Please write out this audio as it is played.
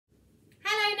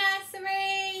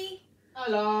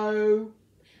Hello.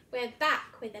 We're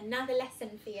back with another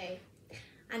lesson for you.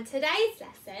 And today's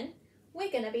lesson,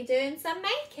 we're going to be doing some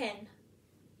making.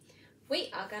 We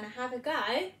are going to have a go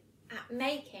at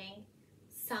making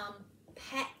some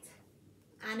pet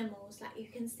animals. Like you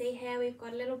can see here, we've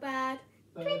got a little bird.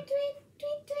 Tweet, tweet,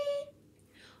 tweet, tweet.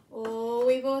 Oh,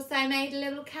 we've also made a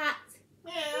little cat.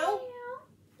 Meow.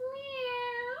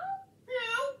 Meow,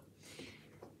 meow.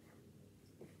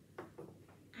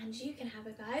 And you can have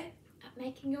a go at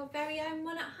making your very own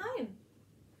one at home.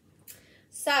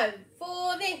 So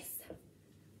for this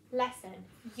lesson,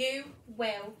 you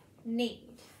will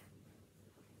need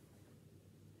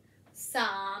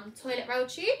some toilet roll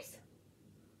tubes.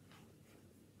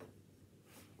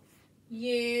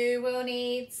 You will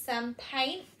need some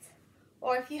paint,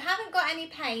 or if you haven't got any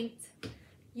paint,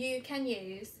 you can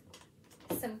use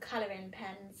some colouring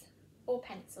pens or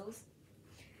pencils,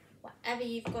 whatever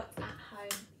you've got at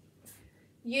home.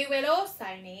 You will also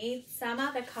need some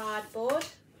other cardboard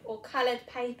or coloured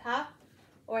paper,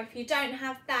 or if you don't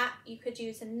have that, you could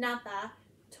use another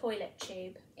toilet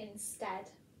tube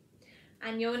instead.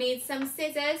 And you'll need some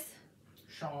scissors.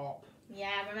 Sharp.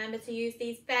 Yeah, remember to use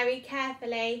these very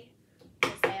carefully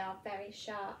because they are very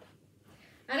sharp.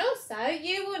 And also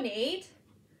you will need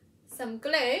some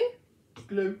glue.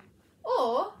 Glue.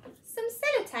 Or some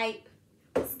sellotape.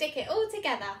 Stick it all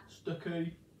together.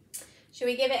 Sticky. Shall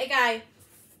we give it a go?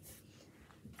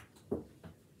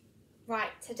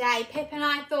 Right, today Pip and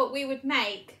I thought we would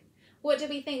make, what do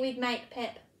we think we'd make,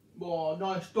 Pip? Oh,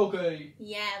 nice doggy.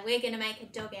 Yeah, we're going to make a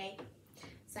doggy.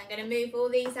 So I'm going to move all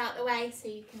these out the way so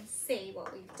you can see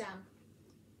what we've done.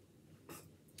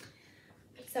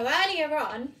 So earlier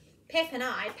on, Pip and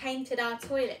I painted our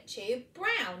toilet tube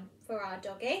brown for our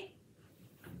doggy.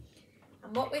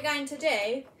 And what we're going to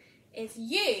do is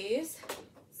use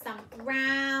some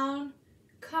brown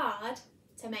card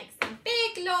to make some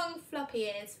big long floppy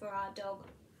ears for our dog.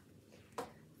 So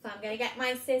I'm going to get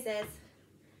my scissors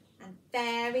and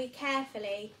very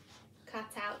carefully cut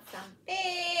out some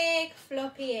big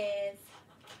floppy ears.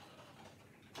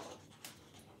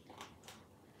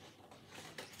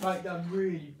 Make them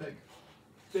really big.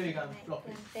 Big and Make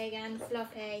floppy. them big and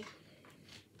floppy.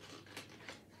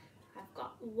 I've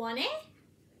got one ear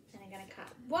and I'm going to cut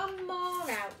one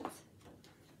more out.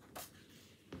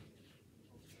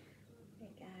 We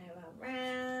go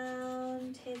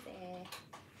around his ear.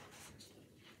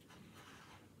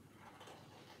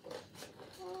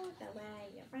 All the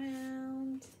way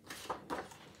around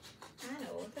and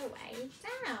all the way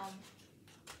down.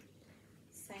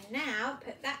 So now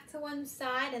put that to one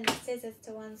side and the scissors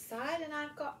to one side, and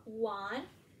I've got 1,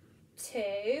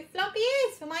 2 floppy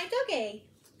ears for my doggy.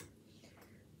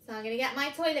 So I'm going to get my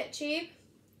toilet tube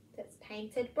that's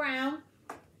painted brown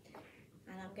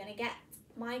and I'm going to get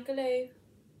my glue.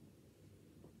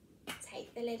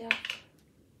 Take the lid off.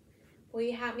 Will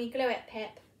you help me glue it,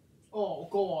 Pip? Oh,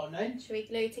 go on then. Should we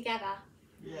glue together?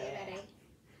 Yeah. Are you ready?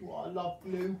 Well, I love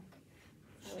glue.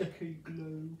 Sticky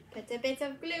glue. Put a bit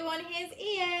of glue on his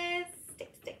ears.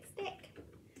 Stick, stick, stick.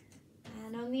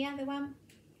 And on the other one.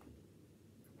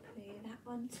 Glue that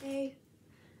one too.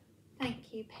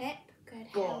 Thank you, Pip. Good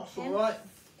Oh, help that's him. alright.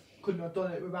 Couldn't have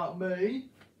done it without me.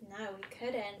 No, we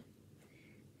couldn't.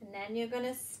 And then you're going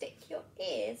to stick your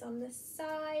ears on the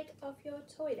side of your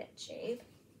toilet tube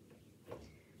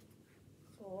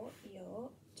for your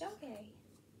doggy.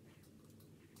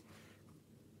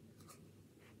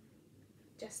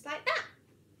 Just like that.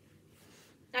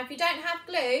 Now if you don't have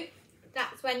glue,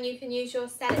 that's when you can use your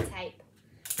sellotape.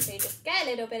 So you just get a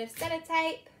little bit of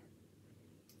sellotape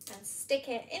and stick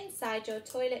it inside your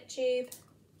toilet tube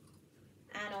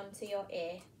and onto your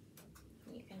ear.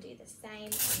 You can do the same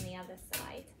on the other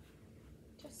side,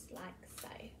 just like so.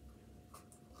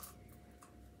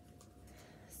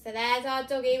 So there's our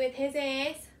doggy with his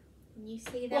ears. Can you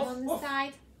see them on the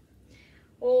side?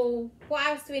 Oh, what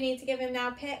else do we need to give him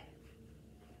now, Pip?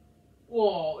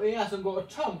 Oh, he hasn't got a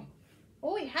tongue.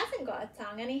 Oh, he hasn't got a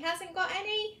tongue and he hasn't got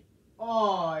any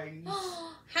Eyes.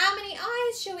 How many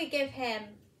eyes shall we give him?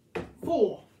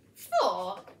 4.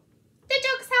 4? The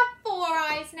dogs have 4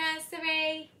 eyes,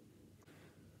 Nursery.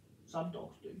 Some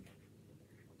dogs do.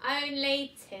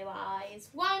 Only 2 eyes.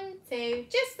 1, 2,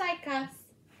 just like us.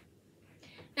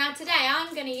 Now today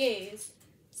I'm going to use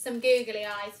some googly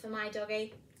eyes for my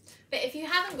doggy. But if you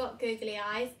haven't got googly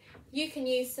eyes, you can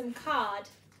use some card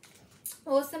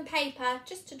or some paper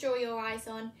just to draw your eyes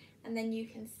on, and then you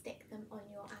can stick them on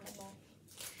your animal.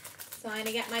 So I'm going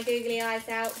to get my googly eyes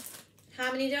out.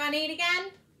 How many do I need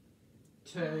again?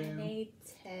 2. I need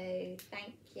 2.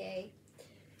 Thank you.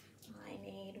 I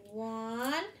need 1.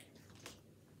 I'm going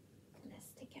to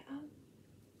stick it on.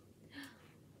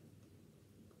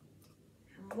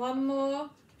 one more.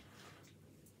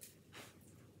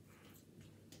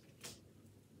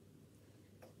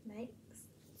 Makes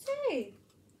 2.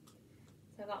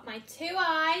 So I've got my 2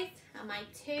 eyes and my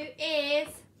 2 ears.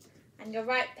 And you're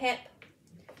right, Pip.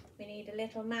 We need a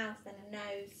little mouth and a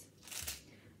nose.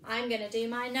 I'm going to do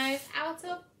my nose out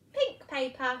of pink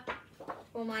paper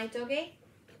for my doggy.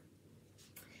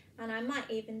 And I might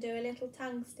even do a little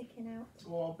tongue sticking out.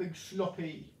 Oh, big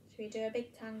sloppy. Should we do a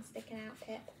big tongue sticking out,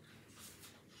 Pip?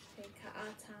 So we cut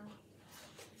our tongue.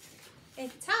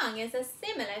 His tongue is a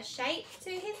similar shape to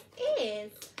his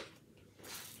ears.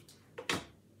 It's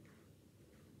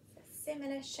a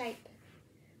similar shape.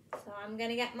 So I'm going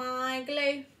to get my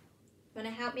glue. Want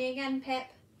to help me again, Pip?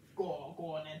 Go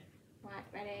on then. Right,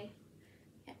 ready?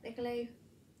 Get the glue.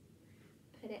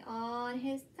 Put it on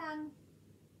his tongue.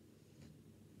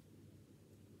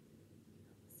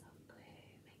 Some glue.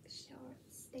 Make sure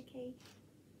it's sticky.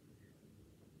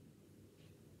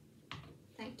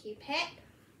 Thank you, Pip.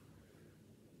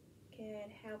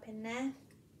 Good help in there. And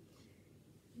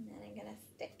then I'm going to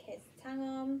stick his tongue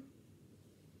on.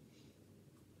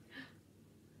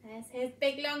 There's his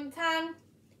big long tongue.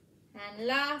 And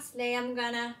lastly, I'm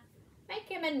going to make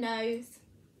him a nose.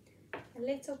 A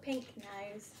little pink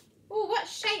nose. Oh, what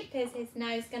shape is his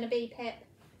nose going to be, Pip?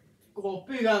 Go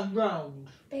big and round.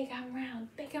 Big and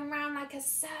round. Big and round like a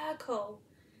circle.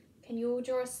 Can you all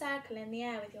draw a circle in the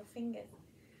air with your fingers?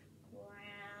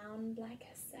 Round like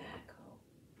a circle.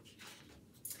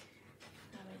 So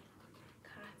we're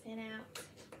cutting out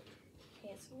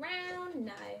his round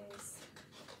nose.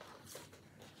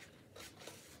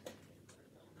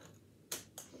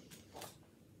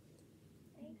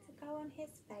 Need to go on his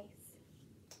face.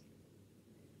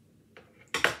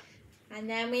 And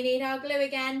then we need our glue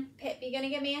again. Pip, you're going to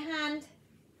give me a hand?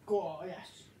 Go on,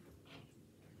 yes.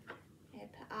 We'll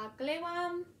put our glue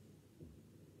on.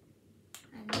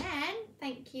 And then,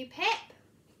 thank you, Pip,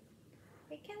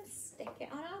 we can stick it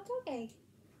on our doggy.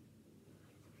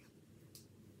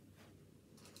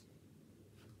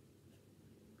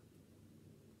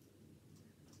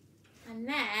 And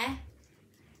there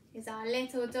is our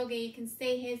little doggy. You can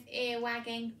see his ear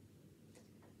wagging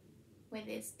with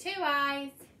his 2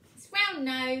 eyes, his round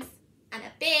nose, and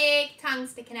a big tongue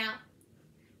sticking out.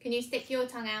 Can you stick your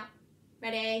tongue out?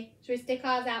 Ready? Should we stick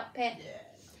ours out, Pip?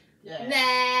 Yeah.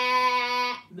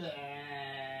 There.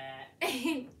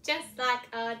 There. Just like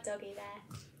our doggy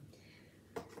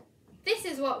there. This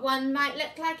is what one might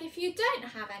look like if you don't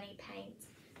have any paint,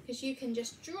 because you can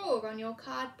just draw on your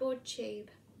cardboard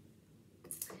tube.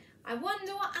 I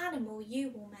wonder what animal you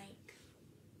will make.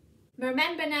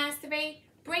 Remember, Nursery,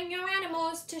 bring your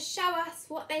animals to show us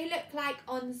what they look like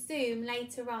on Zoom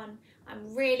later on.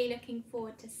 I'm really looking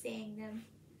forward to seeing them.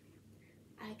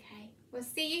 Okay, we'll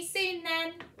see you soon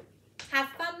then. Have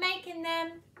fun making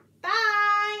them.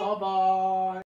 Bye. Bye-bye.